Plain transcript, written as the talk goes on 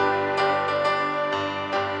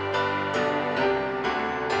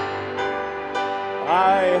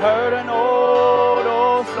I heard an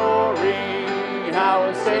old story, how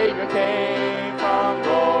a Savior came from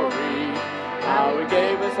glory, how He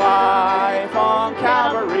gave His life on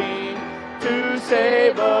Calvary to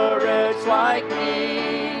save a wretch like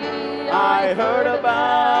me. I heard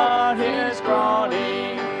about His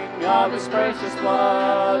groaning, of His precious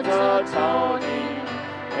blood atoning,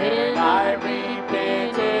 and I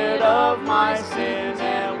repented of my sin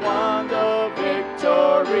and won the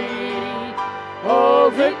victory. Oh,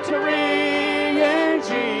 victory in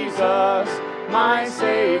Jesus, my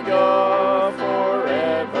Savior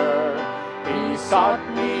forever. He sought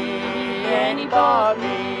me and He bought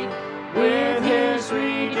me with His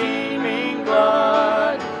redeeming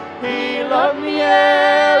blood. He loved me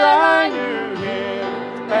ere I knew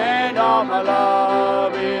Him, and all my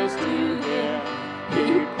love is to Him.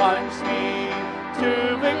 He plunged me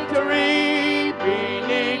to victory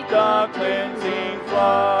beneath the cleansing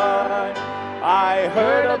flood. I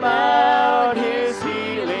heard about His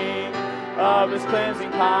healing, of His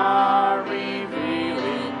cleansing power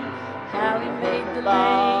revealing, how He made the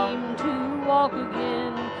lame to walk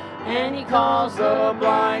again, and He caused the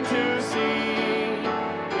blind to see.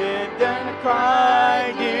 And then I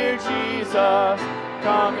cried, dear Jesus,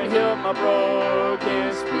 come and heal my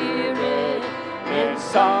broken spirit. And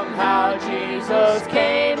somehow Jesus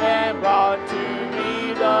came and brought to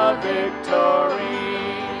me the victory.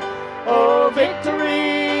 Oh,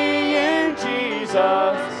 victory in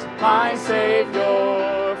Jesus, my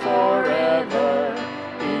Savior forever.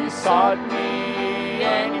 He sought me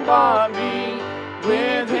and He bought me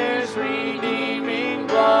with His redeeming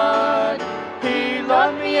blood. He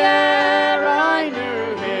loved me ere I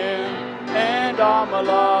knew Him, and all my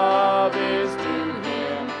love is to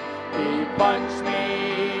Him. He plunged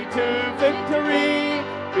me to victory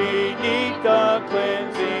beneath the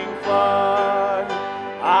cleansing flood.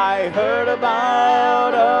 I heard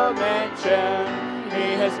about a mansion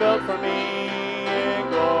He has built for me in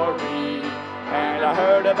glory, and I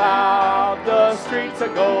heard about the streets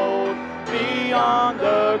of gold beyond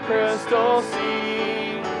the crystal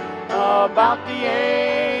sea, about the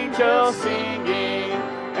angels singing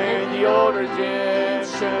and the old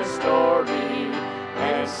redemption story.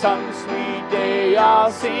 And some sweet day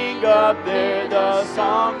I'll sing up there the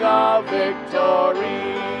song of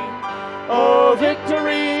victory. Oh,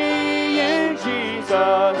 victory in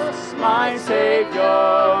Jesus, my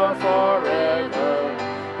Savior forever.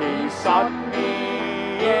 He sought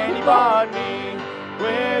me and He bought me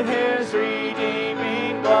with His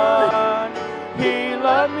redeeming blood. He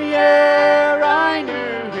loved me